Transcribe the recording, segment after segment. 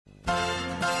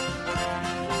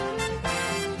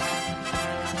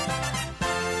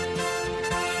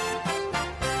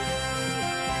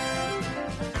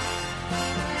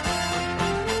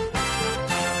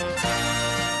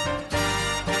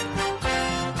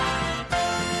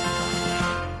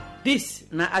This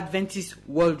na Adventist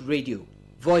World Radio,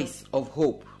 Voice of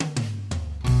Hope.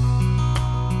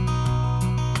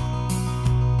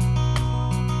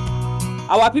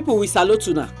 Our people, we salute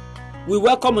una. We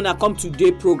welcome una come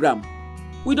today program.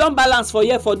 We don balance for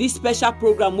here for this special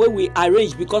program wey we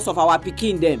arrange because of our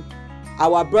pikin dem.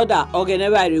 Our brother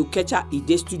Ogenere Ukecha e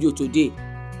dey studio today.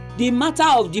 The matter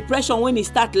of depression when e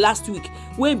start last week,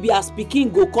 when be as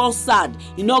pikin go come sad,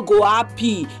 e no go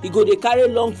happy, e go dey carry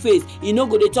long face, e no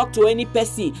go dey talk to any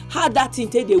person. How that thing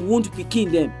take dey wound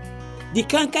pikin dem? The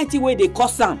kind thing wey dey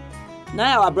cause am.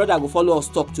 Now our brother go follow us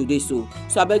talk today, so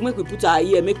abeg make we put our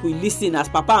ear, make we listen as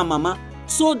papa and mama,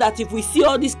 so that if we see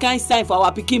all this kind sign for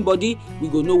our pikin body, we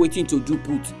go know wetin to do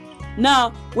put. Now,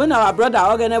 when our brother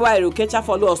Ogenere Ukecha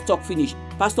follow us talk finish,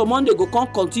 Pastor Monday go come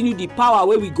continue the power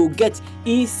wey we go get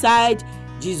inside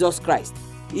Jesus Christ.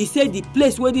 He say the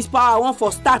place where this power want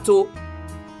for start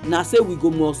na say we go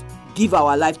must give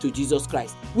our life to Jesus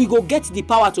Christ. We go get the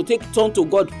power to take turn to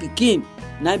God pikin.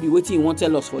 Now be wetin he wan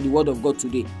tell us for the word of God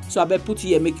today. So I bet put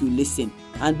here make you listen.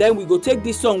 And then we go take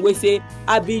this song wey say,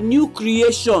 I be new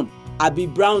creation, I be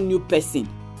brand new person.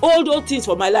 All those things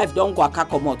for my life don waka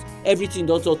comot. Everything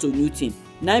don turn to new thing.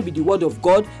 Now be the word of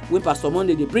God when Pastor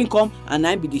Monday dey bring come, and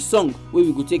now be the song wey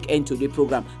we go take end to the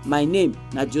program. My name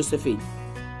na Josephine.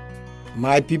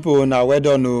 My people, na well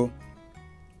done o.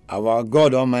 Our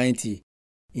God Almighty,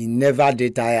 He never dey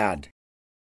tired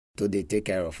to dey take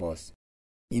care of us.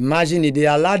 Imagine He dey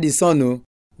allow the sun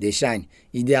dey shine.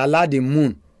 He dey allow the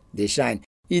moon dey shine.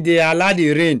 He dey allow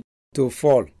the rain to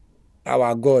fall.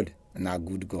 Our God na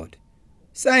good God.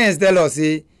 Science tell us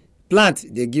say plant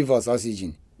dey give us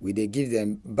oxygen. We dey give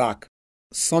them back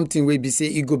something wey be say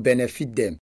e go benefit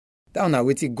them. That na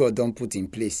wetin God don put in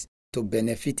place to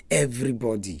benefit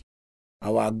everybody.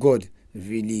 Our God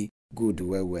really good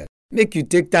well. Make you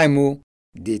take time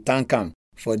dey thank am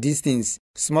for these things,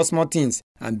 small things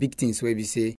and big things wey be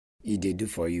say e dey do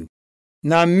for you.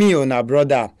 Na me or na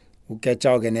brother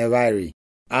Ukecha Ogenere,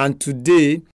 and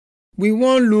today we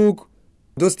wan look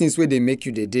those things wey dey make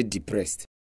you dey depressed.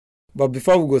 But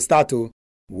before we go start we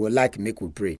would like make we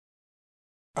pray.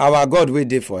 Our God wey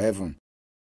dey for heaven,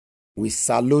 we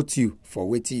salute you for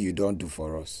wetin you don do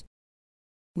for us.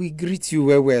 We greet you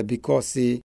well because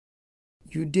say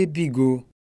you dey big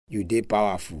you dey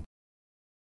powerful.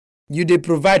 You dey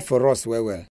provide for us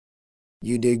well.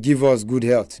 You dey give us good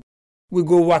health. We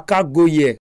go waka go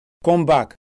here, come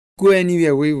back, go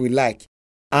anywhere wey we like,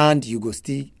 and you go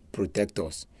still protect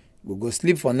us. We go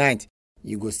sleep for night,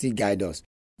 you go still guide us.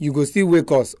 You go still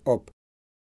wake us up.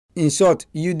 In short,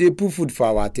 you dey put food for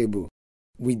our table.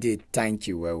 We dey thank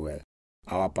you well.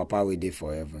 Our Papa wey dey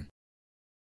for heaven.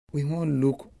 We wan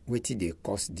look wetin dey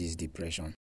cause this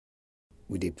depression.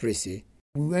 We dey pray say,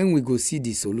 when we go see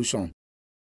the solution,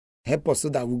 help us so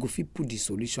that we go fit put the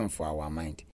solution for our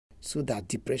mind, so that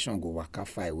depression go waka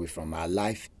far away from our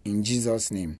life. In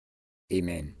Jesus' name,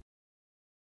 amen.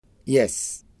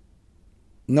 Yes.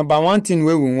 Number one thing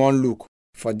wey we wan look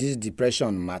for this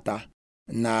depression matter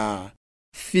na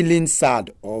feeling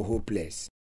sad or hopeless.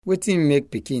 Wetin make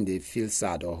pikin dey feel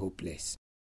sad or hopeless?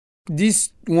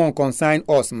 This one concern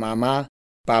us, mama,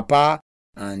 papa,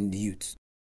 and youth.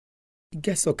 E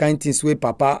get some kind things wey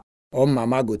papa or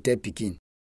mama go tell pikin.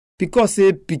 Because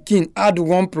say pikin add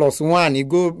 1 plus 1, e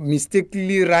go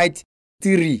mistakenly write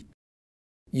 3.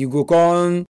 You go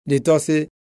come dey talk say,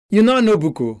 you no know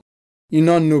book o. You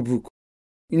no know book.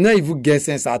 You no even get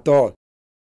sense at all.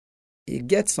 E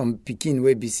get some pikin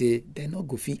wey be say they no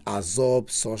go fit absorb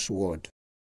such word.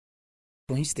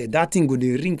 But instead, that thing go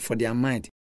dey ring for their mind.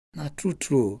 Na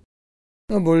true.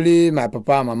 Not only my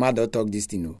papa and mama don talk this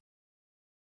thing.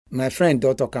 My friend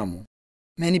don talk am.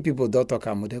 Many people don talk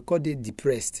am. They call they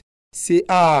depressed. Say,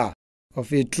 of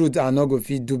a truth, I no go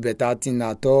fit do better thing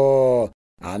at all.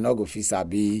 I no go fit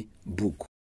sabi book.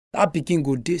 That pikin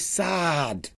go dey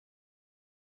sad.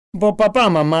 But papa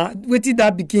and mama, wetin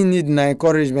that pikin need na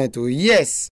encouragement.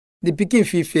 Yes, the pikin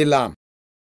fit fail am.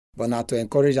 But na to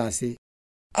encourage am say,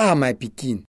 my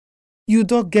pikin, you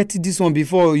don get this one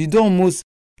before. You don almost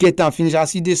get am finish.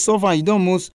 As you dey suffer, you don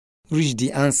almost reach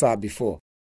the answer before.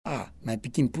 My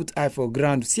pikin, put eye for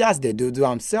ground. See as they do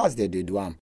am. See as they do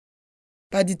am.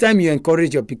 By the time you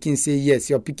encourage your pikin, say yes,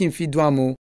 your pikin fit do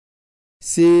am.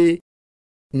 Say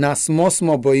na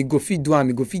small, but you go fit do am.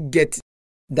 You go fit get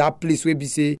that place where be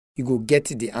say you go get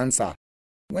the answer.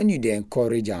 When you dey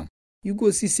encourage am, you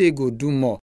go see say you go do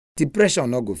more. Depression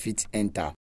no go fit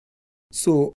enter.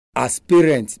 So as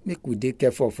parents, make we dey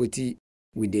careful of wetin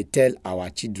we dey tell our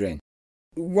children.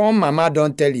 One mama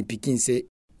don tell the pikin say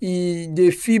e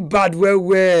dey feel bad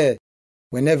well.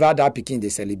 whenever that pikin dey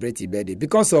celebrate his birthday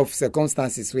because of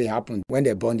circumstances wey happen when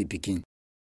they born the pikin.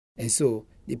 And so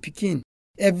the pikin,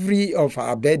 every of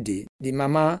her birthday, the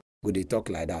mama go dey talk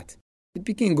like that. The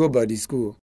pikin go body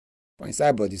school. For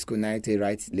inside body school, now they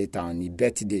write later on his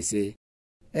birthday say,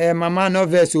 mama no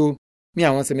vex o, me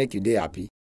I want to make you dey happy.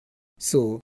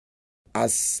 So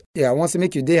as I want to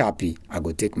make you dey happy, I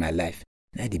go take my life.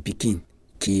 Now the pikin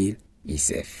kill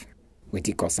himself.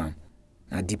 Wetin cause am?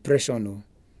 Na depression o.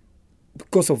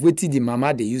 Because of wetin the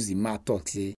mama dey use the mouth talk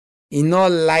say, he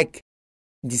not like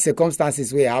the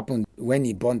circumstances wey happen when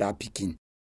he born that pikin.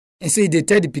 And so he dey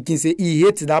tell the pikin say he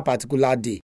hate that particular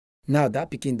day. Now that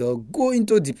pikin don go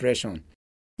into depression.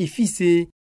 If he say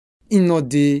he not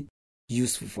dey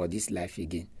useful for this life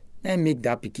again, then make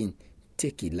that pikin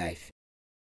take his life.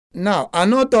 Now I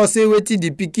not talk say wetin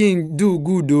the pikin do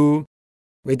good o.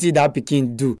 Wetin that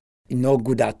pikin do, e not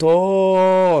good at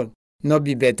all. Not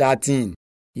be better thing.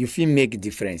 You fit make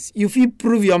difference. You fit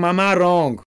prove your mama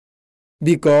wrong.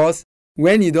 Because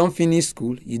when you don't finish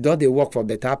school, you don't dey work for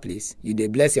better place, you dey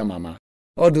bless your mama.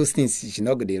 All those things, she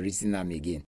not go dey reason am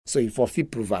again. So you for fit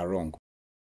prove her wrong.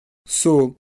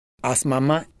 So as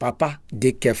mama, papa,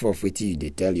 dey careful of wetin you dey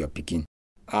tell your pikin.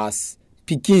 As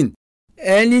pikin,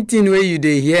 anything wey you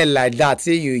dey hear like that,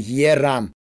 say you hear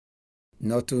am,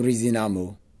 not to reason am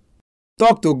o.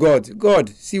 Talk to God. God,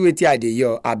 see wetin I dey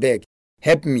hear, abeg,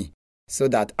 help me. So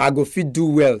that I go fit do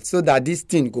well, so that this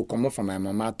thing go come out from my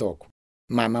mama talk,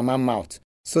 my mama mouth,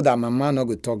 so that mama no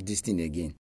go talk this thing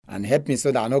again. And help me so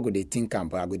that I no go dey think am,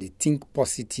 but I go dey think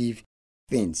positive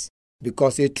things.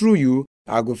 Because through you,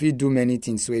 I go fit do many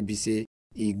things wey be say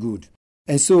e good.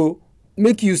 And so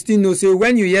make you still know say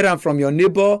when you hear am from your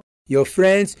neighbor, your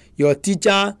friends, your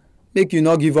teacher, make you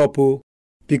not give up o.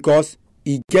 Because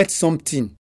e get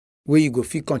something wey you go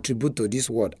fit contribute to this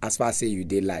world as far as say you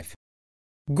dey life.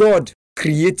 God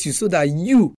create you so that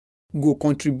you go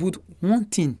contribute one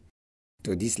thing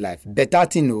to this life. Better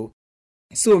thing o.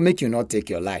 So make you not take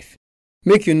your life.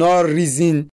 Make you not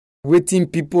reason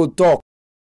wetin people talk.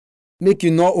 Make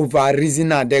you not over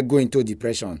reason and then go into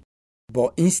depression.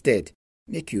 But instead,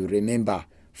 make you remember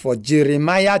for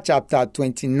Jeremiah chapter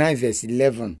 29 verse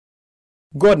 11.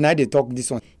 God now dey talk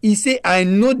this one. He say, I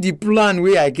know the plan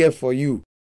wey I get for you.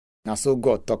 Now so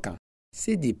God talk am.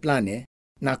 Say the plan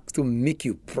na to make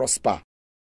you prosper.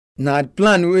 Na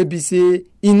plan wey be say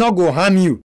e no go harm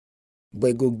you, but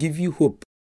e go give you hope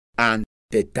and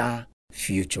better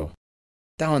future.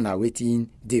 That one na wetin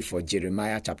dey for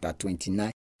Jeremiah chapter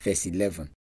 29 verse 11.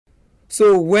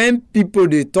 So when people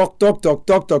dey talk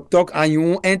and you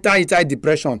won't enter inside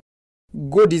depression,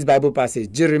 go this Bible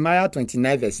passage, Jeremiah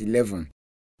 29 verse 11.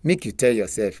 Make you tell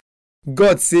yourself,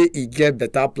 God say he get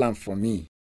better plan for me.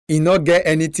 He not get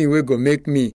anything wey go make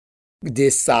me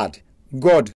dey sad.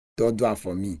 God don't do it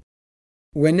for me.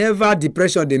 Whenever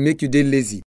depression dey make you dey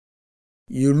lazy,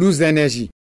 you lose energy,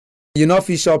 you not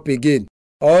fit shop again,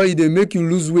 or e dey make you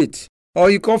lose weight, or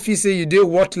you can't feel say you dey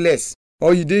worthless,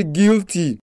 or you dey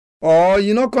guilty, or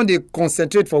you not can dey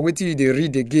concentrate for wetin you dey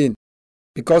read again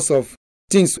because of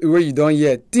things wey you don't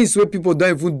hear, things wey people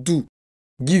don't even do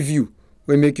give you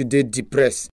wey make you dey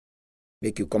depressed.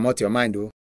 Make you come out your mind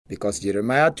o, because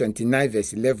Jeremiah 29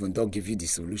 verse 11 don't give you the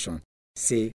solution.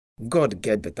 Say God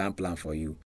get better plan for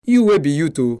you. You will be you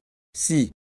to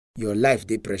see your life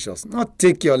dey precious. Not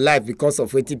take your life because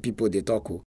of wetin people dey talk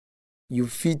o. You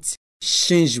fit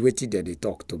change wetin they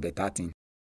talk to better thing.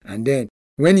 And then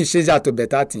when you change that to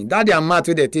better thing, that the amount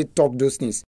where they talk those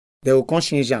things, they will come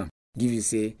change them. Give you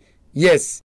say,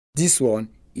 yes, this one,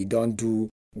 he don't do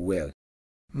well.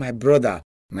 My brother,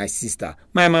 my sister,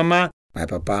 my mama, my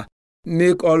papa,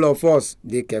 make all of us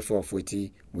dey careful of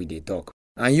wetin we dey talk.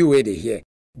 And you wey dey hear,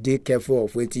 dey careful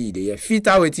of wetin you dey hear. Fit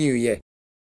out wetin you hear.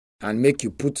 And make you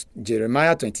put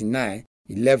Jeremiah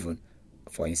 29:11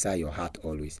 for inside your heart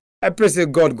always. I pray say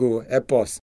God go help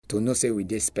us to know say we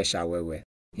dey special well.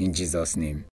 In Jesus'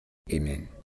 name, amen.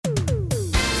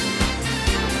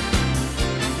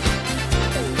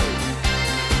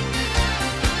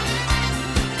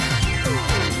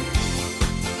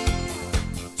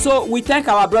 So we thank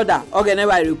our brother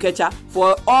Ogenewa Irukecha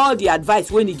for all the advice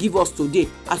when he give us today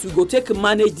as we go take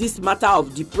manage this matter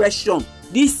of depression,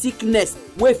 this sickness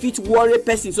wey fit worry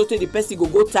person so the person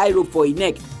go tie rope for his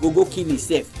neck, go kill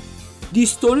himself. The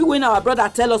story when our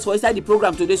brother tell us for inside the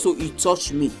program today, so it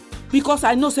touched me because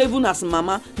I know say even as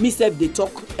mama, me self dey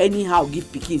talk anyhow give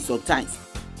pikin sometimes.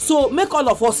 So make all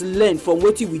of us learn from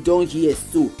wetin we don hear.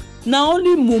 So na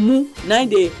only mumu na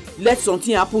dey let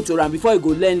something happen to am before he go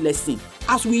learn lesson.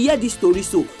 As we hear this story,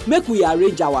 so make we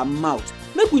arrange our mouth,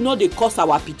 make we no dey curse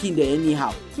our pikin dem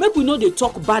anyhow, make we no dey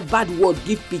talk bad word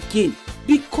give pikin.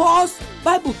 because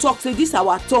Bible talk say this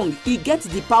our tongue, e get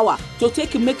the power to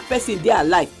take make person dey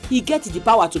alive, e get the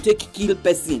power to take kill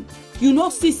person. You know,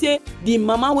 see say the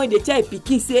mama when they tell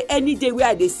pikin say any day where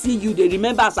I dey see you, they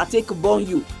remember as I take born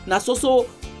you. Na so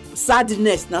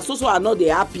sadness, na so I no dey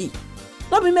happy.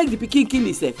 No be make the pikin kill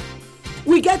himself.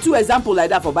 We get 2 examples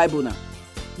like that for Bible now.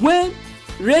 When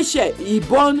Rachel he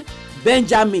born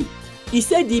Benjamin, he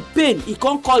say the pain, he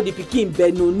can't call the pikin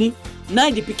Benoni.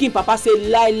 Now the pikin papa say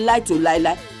lie to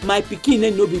lie. My pikin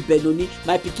name no be Benoni,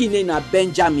 my pikin name na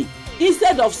Benjamin.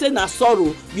 Instead of saying na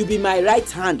sorrow, you be my right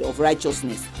hand of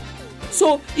righteousness.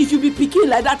 So if you be pikin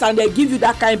like that and they give you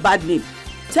that kind bad name,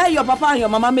 tell your papa and your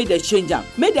mama make they change am,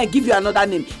 make them give you another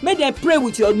name, make them pray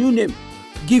with your new name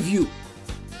give you,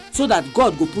 so that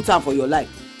God go put am for your life.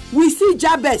 We see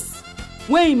Jabez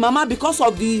when him mama, because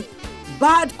of the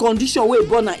bad condition wey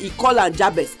born am, he call am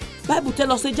Jabez. Bible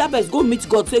tell us say Jabez go meet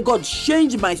God, say God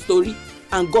change my story,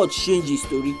 and God change his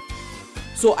story.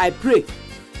 So I pray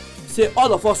say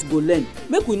all of us go learn,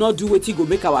 make we not do wetin go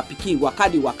make our pikin waka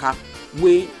the waka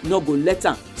wey no go let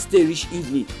am stay reach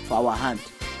evening for our hand.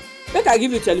 Make I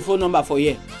give you telephone number for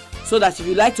here, so that if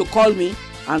you like to call me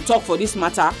and talk for this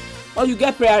matter, or you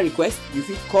get prayer request, you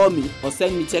fit call me or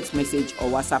send me text message or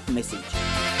WhatsApp message.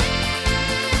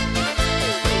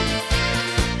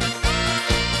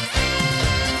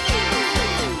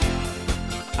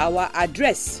 Our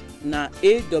address na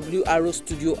AWR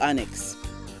Studio Annex,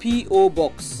 P.O.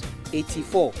 Box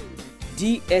 84,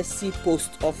 DSC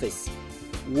Post Office,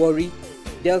 Warri,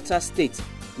 Delta State,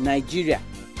 Nigeria.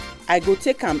 I go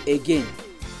take am again.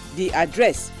 The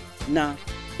address na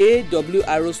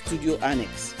AWR Studio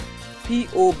Annex,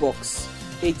 P.O. Box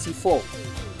 84,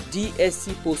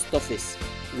 DSC Post Office,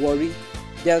 Warri,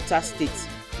 Delta State,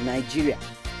 Nigeria.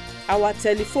 Our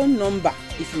telephone number,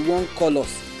 if you wan call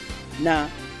us, na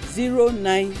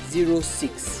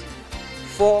 0906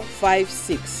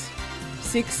 456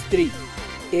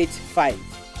 6385.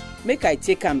 Make I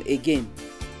take am again.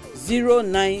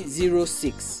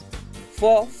 0906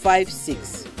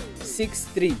 456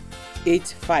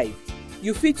 6385.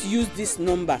 You fit use this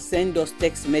number send us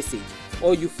text message,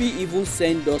 or you fit even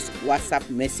send us WhatsApp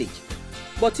message.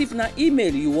 But if na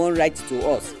email you wan write to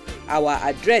us, our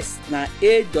address na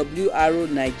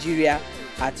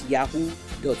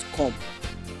awrnigeria@yahoo.com.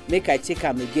 Make I take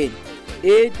am again.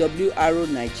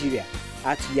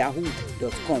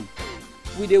 awrnigeria@yahoo.com.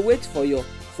 We dey wait for your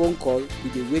phone call, we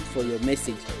dey wait for your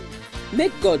message.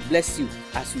 Make God bless you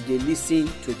as you dey listen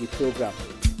to the program.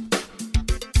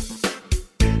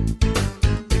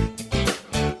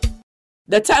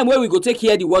 The time wey we go take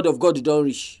hear the word of God don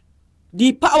reach.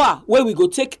 The power wey we go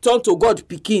take turn to God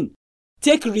pikin,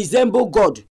 take resemble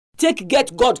God, take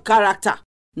get God character,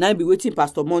 na be wetin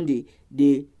Pastor Monday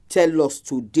dey tell us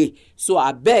today. So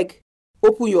I beg,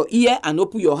 open your ear and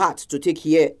open your heart to take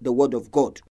hear the word of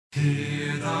God.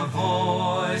 Hear the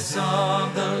voice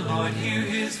of the Lord, hear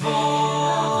his voice.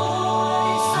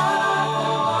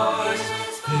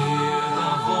 Hear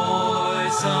the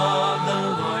voice of the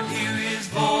Lord, hear his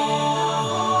voice.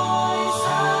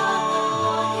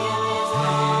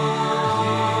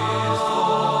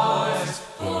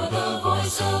 For the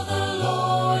voice of the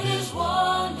Lord is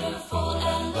wonderful,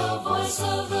 and the voice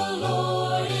of the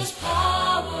Lord is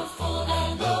powerful,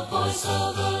 and the voice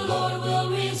of the Lord will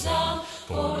resound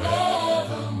forevermore.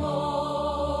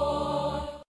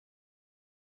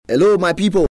 Hello, my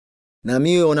people. Now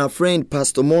me on our friend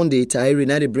Pastor Monday Tahiri,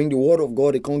 now they bring the word of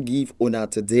God they can't give on our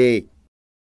today.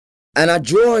 And a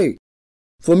joy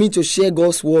for me to share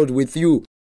God's word with you,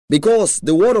 because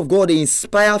the word of God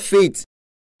inspire faith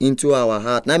into our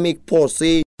heart. Now make Paul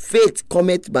say, faith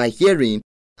cometh by hearing,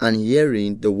 and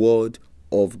hearing the word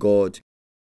of God.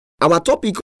 Our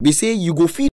topic we say you go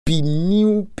fit be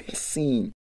new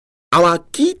person. Our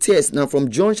key text now from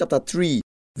John chapter 3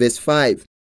 verse 5.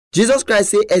 Jesus Christ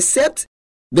say, except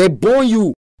they born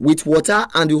you with water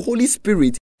and the Holy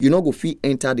Spirit, you not go fit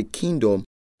enter the kingdom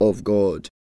of God.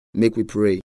 Make we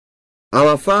pray.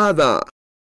 Our Father,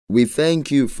 we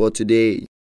thank you for today.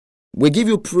 We give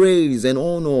you praise and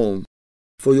honor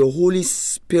for your Holy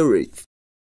Spirit.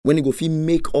 When you go fit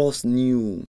make us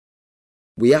new,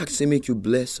 we ask to make you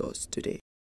bless us today.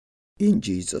 In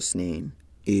Jesus' name,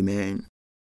 amen.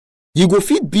 You go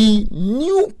fit be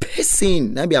new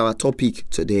person. That be our topic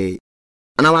today.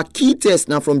 And our key text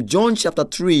now from John chapter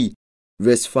 3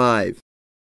 verse 5.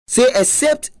 Say,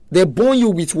 except they born you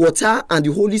with water and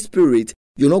the Holy Spirit,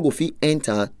 you not go fit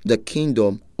enter the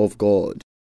kingdom of God.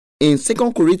 In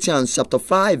 2 Corinthians chapter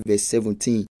 5 verse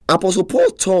 17, Apostle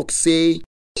Paul talks say,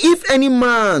 if any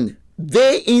man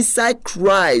they inside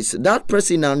Christ, that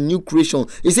person a new creation.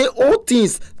 He say all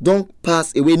things don't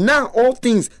pass away. Now all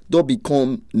things don't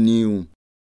become new.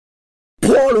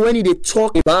 Paul, when he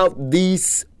talk about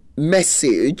this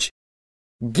message,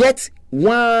 get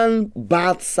one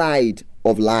bad side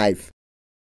of life.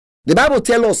 The Bible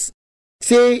tell us,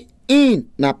 say, in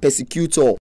na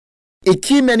persecutor. He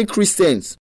kill many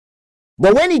Christians.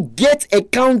 But when he get a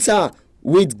encounter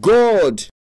with God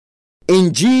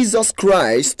in Jesus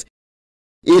Christ,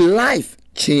 a life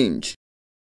change.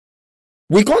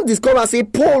 We can't discover, say,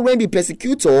 Paul, when the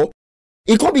persecutor,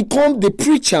 he can become the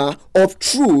preacher of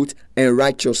truth and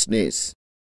righteousness.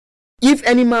 If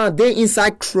any man they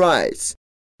inside Christ,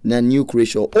 na new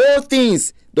creation. All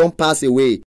things don't pass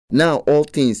away. Now all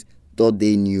things don't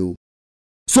they new.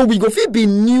 So we go fit be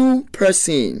new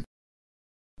person.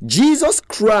 Jesus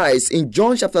Christ in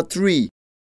John chapter 3,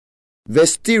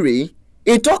 verse 3,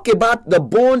 he talk about the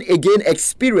born again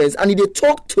experience, and he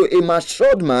talk to a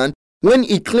matured man when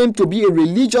he claimed to be a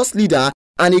religious leader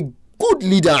and a good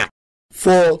leader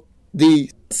for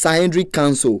the Sanhedrin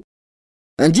Council.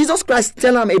 And Jesus Christ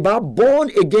tell him about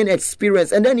born again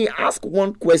experience, and then he asked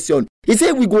one question. He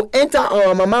said, we go enter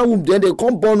our mama womb, then they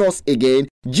come born us again.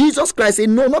 Jesus Christ said,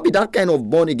 no, not be that kind of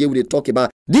born again we talk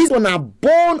about. These one are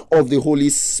born of the Holy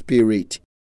Spirit.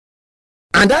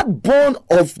 And that born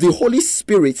of the Holy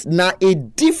Spirit, now a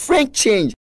different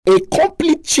change, a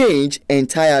complete change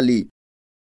entirely.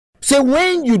 So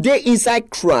when you dey inside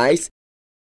Christ,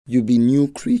 you be new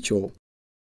creature.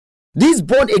 This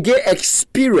born again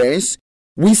experience,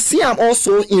 we see them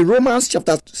also in Romans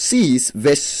chapter 6,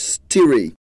 verse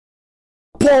 3.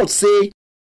 Paul say,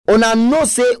 una know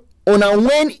say, una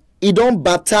when he don't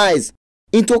baptize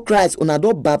into Christ, una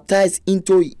don't baptize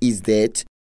into his death,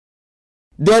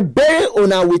 they bury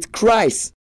una with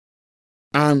Christ,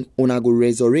 and una go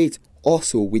resurrect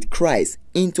also with Christ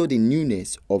into the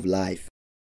newness of life.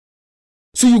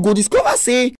 So you go discover,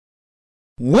 say,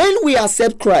 when we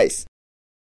accept Christ,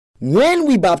 when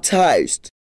we baptized,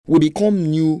 we become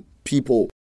new people.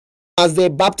 As they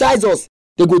baptize us,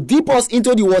 they go dip us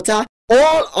into the water.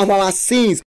 All of our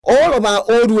sins, all of our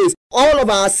old ways, all of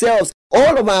ourselves,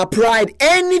 all of our pride,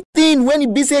 anything when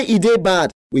it be say it dey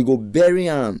bad, we go bury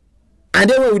them. And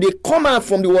then when they come out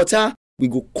from the water, we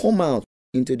go come out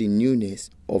into the newness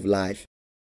of life.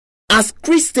 As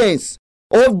Christians,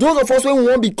 or those of us when we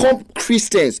want to become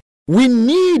Christians, we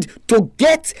need to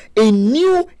get a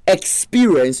new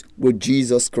experience with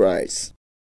Jesus Christ.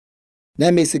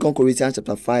 Let me 2 Corinthians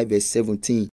chapter 5 verse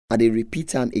 17. And they repeat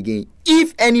them again.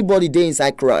 If anybody dey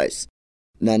inside Christ,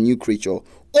 na new creature.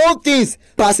 All things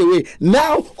pass away.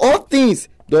 Now all things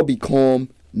don't become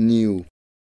new.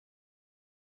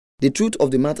 The truth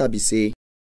of the matter be say,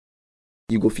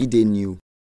 you go fit dey new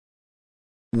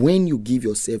when you give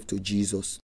yourself to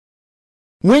Jesus.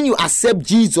 When you accept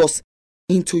Jesus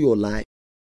into your life,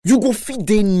 you go fit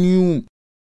dey new.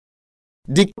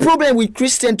 The problem with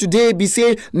Christian today be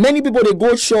say, many people they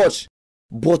go church,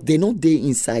 but they not dey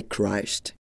inside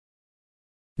Christ.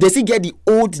 They still get the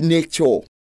old nature.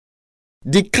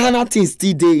 The carnal things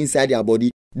still dey inside their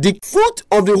body. The fruit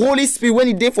of the Holy Spirit, when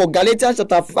it dey for Galatians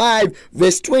chapter 5,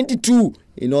 verse 22,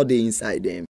 it not dey inside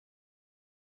them.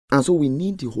 And so we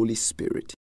need the Holy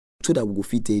Spirit so that we go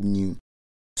fit dey new.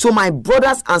 So my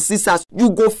brothers and sisters,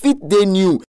 you go fit dey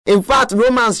new. In fact,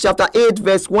 Romans chapter 8,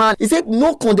 verse 1, it said,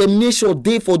 no condemnation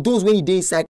dey for those when you dey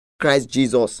inside Christ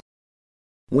Jesus.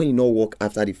 When you not walk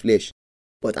after the flesh,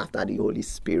 but after the Holy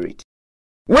Spirit.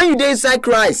 When you dey inside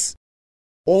Christ,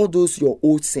 all those your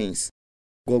old sins,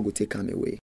 God will take them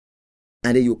away.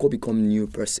 And then you will become new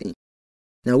person.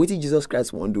 Now, what did Jesus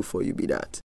Christ want to do for you be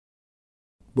that?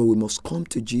 But we must come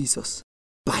to Jesus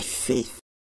by faith,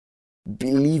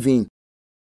 believing.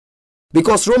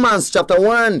 Because Romans chapter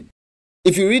 1,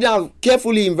 if you read out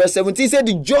carefully in verse 17, it said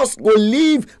the just will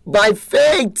live by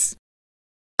faith.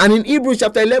 And in Hebrews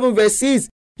chapter 11, verse 6,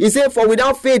 he said, for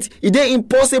without faith, it is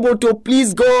impossible to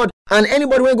please God. And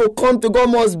anybody when go come to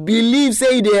God must believe,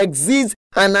 say they exist.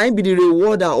 And I be the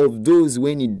rewarder of those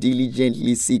when he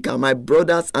diligently seek. And my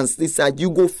brothers and sisters, you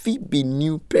go fit be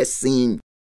new person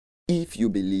if you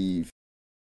believe.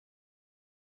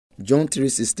 John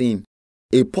 3:16,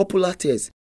 a popular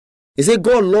text. He said,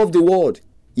 God loved the world.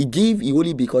 He gave his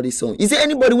only begotten son. He said,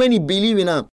 anybody when he believe in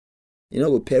him, he not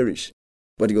go perish,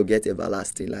 but he go get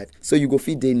everlasting life. So you go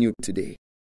fit day new today.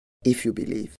 If you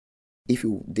believe, if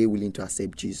you they willing to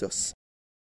accept Jesus.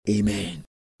 Amen.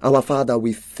 Our Father,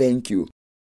 we thank you.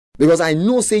 Because I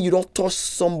know, say, you don't touch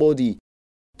somebody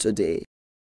today.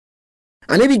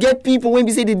 And maybe get people when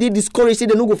we say they did discouraged, say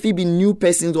they don't go fit be new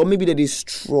persons, or maybe they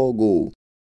struggle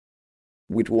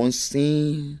with one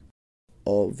sin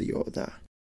or the other.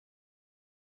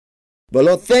 But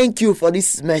Lord, thank you for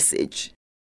this message,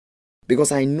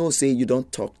 because I know, say, you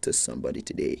don't talk to somebody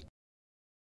today.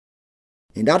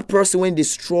 And that person, when they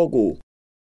struggle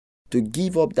to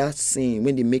give up that sin,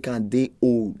 when they make a day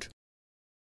old,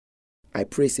 I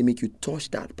pray, say, make you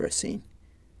touch that person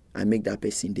and make that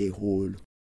person day whole.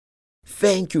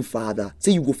 Thank you, Father.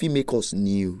 Say you go fit make us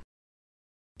new.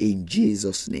 In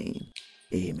Jesus' name,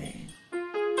 amen.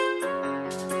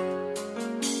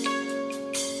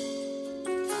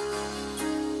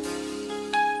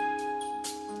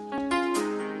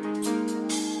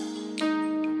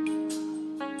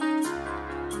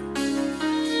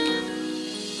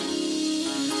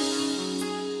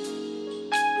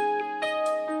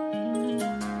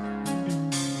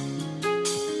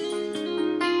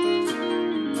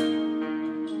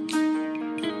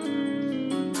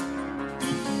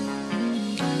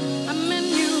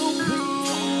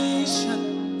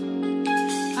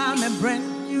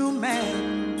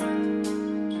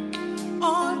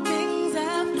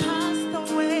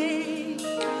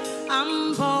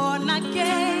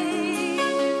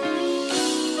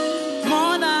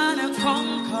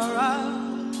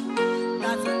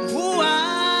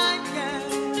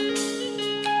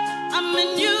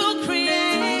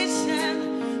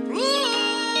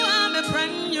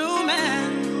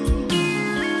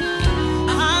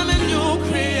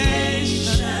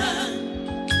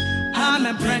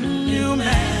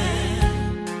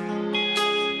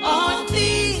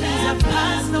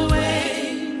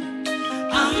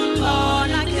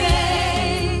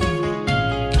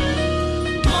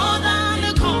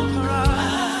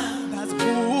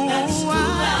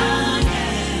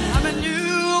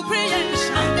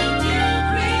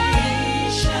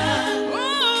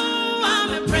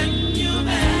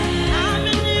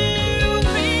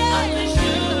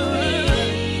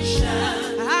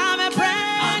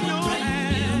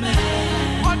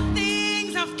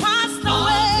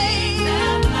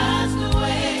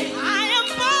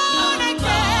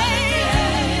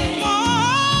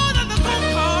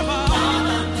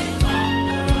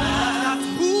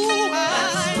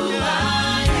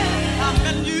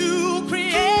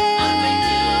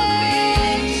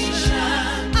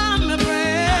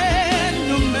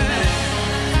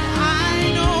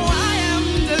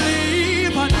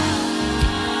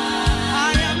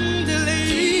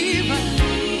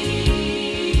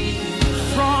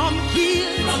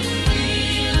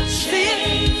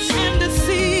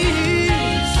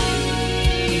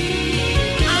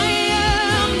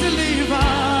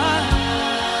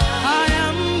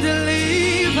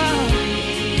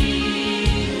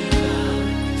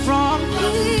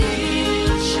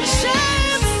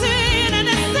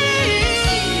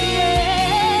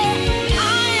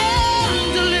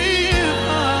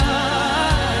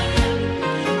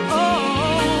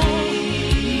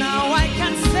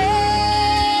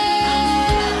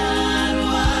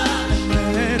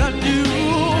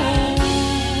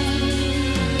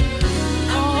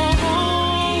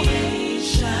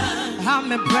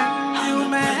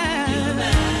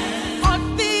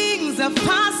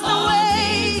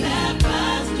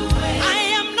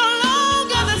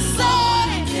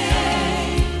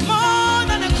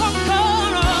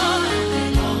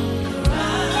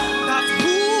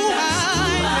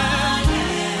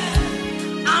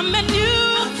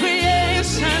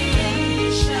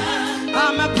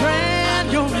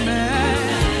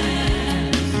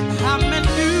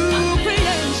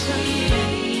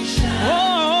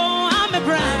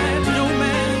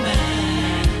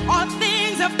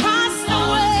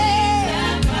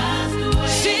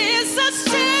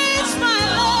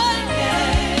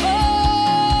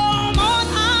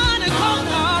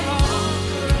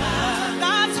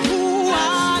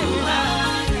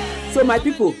 So my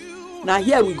people, now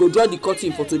here we go draw the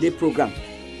curtain for today's program.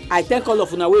 I thank all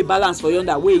of una wey balance for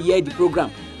yonder wey hear the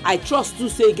program. I trust to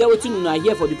say get wetin una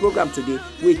hear for the program today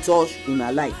wey touch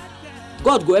una life.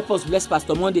 God go help us bless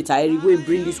Pastor Monday Taeri wey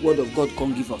bring this word of God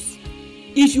come give us.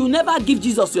 If you never give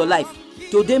Jesus your life,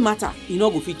 today matter e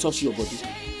no go fit touch your body.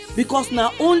 Because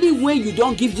now only when you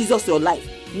don't give Jesus your life,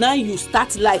 now you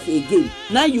start life again.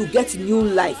 Now you get new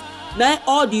life. Now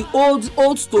all the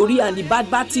old story and the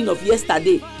bad thing of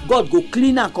yesterday, God go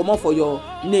clean and come out for your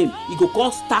name. He go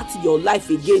come start your life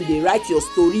again. They write your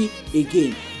story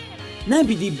again. Now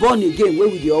be the born again where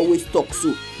we dey always talk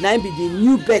so. Now be the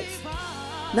new birth.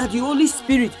 Now the Holy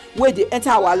Spirit where they enter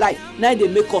our life. Now they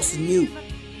make us new.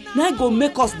 Now go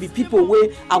make us be people where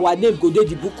our name go dey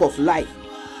the book of life.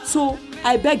 So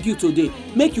I beg you today,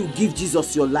 make you give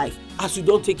Jesus your life as you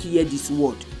don't take hear this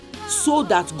word, so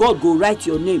that God go write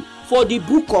your name for the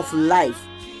book of life,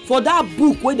 for that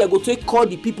book where they go take call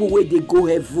the people where they go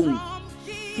heaven.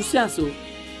 You see am so?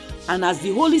 And as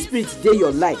the Holy Spirit dey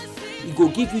your life, e go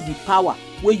give you the power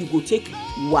wey you go take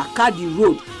waka the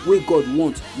road wey God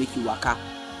want make you waka.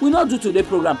 We no do today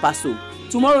program pass so.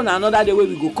 Tomorrow na another day wey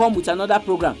we go come with another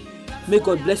program. May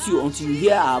God bless you until you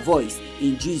hear our voice.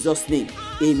 In Jesus' name,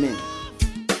 amen.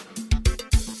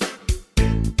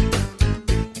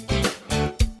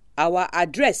 Our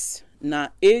address na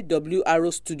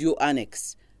AWR Studio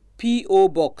Annex, P.O.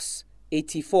 Box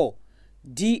 84,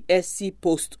 DSC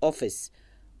Post Office,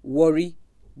 Warri,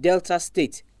 Delta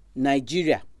State,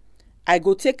 Nigeria. I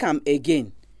go take am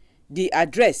again. The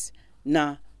address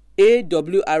na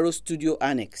AWR Studio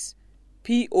Annex,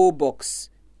 P.O.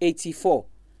 Box 84,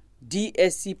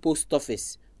 DSC Post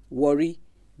Office, Warri,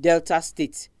 Delta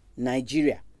State,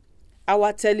 Nigeria.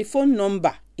 Our telephone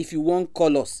number, if you wan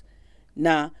call us,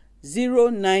 na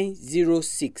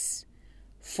 0906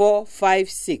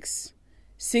 456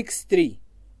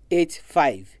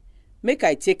 6385. Make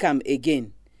I take am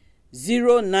again.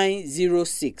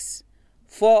 0906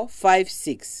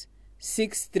 456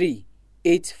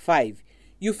 6385.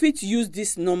 You fit use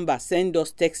this number send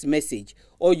us text message,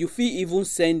 or you fit even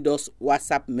send us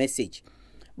WhatsApp message.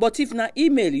 But if na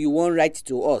email you wan write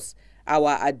to us,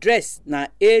 our address na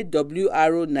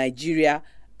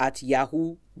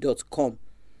awrnigeria@yahoo.com.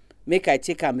 Make I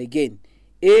take am again.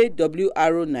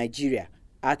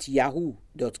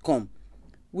 awrnigeria@yahoo.com.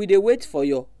 We dey wait for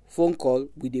your phone call.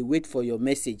 We dey wait for your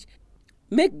message.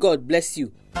 Make God bless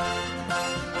you.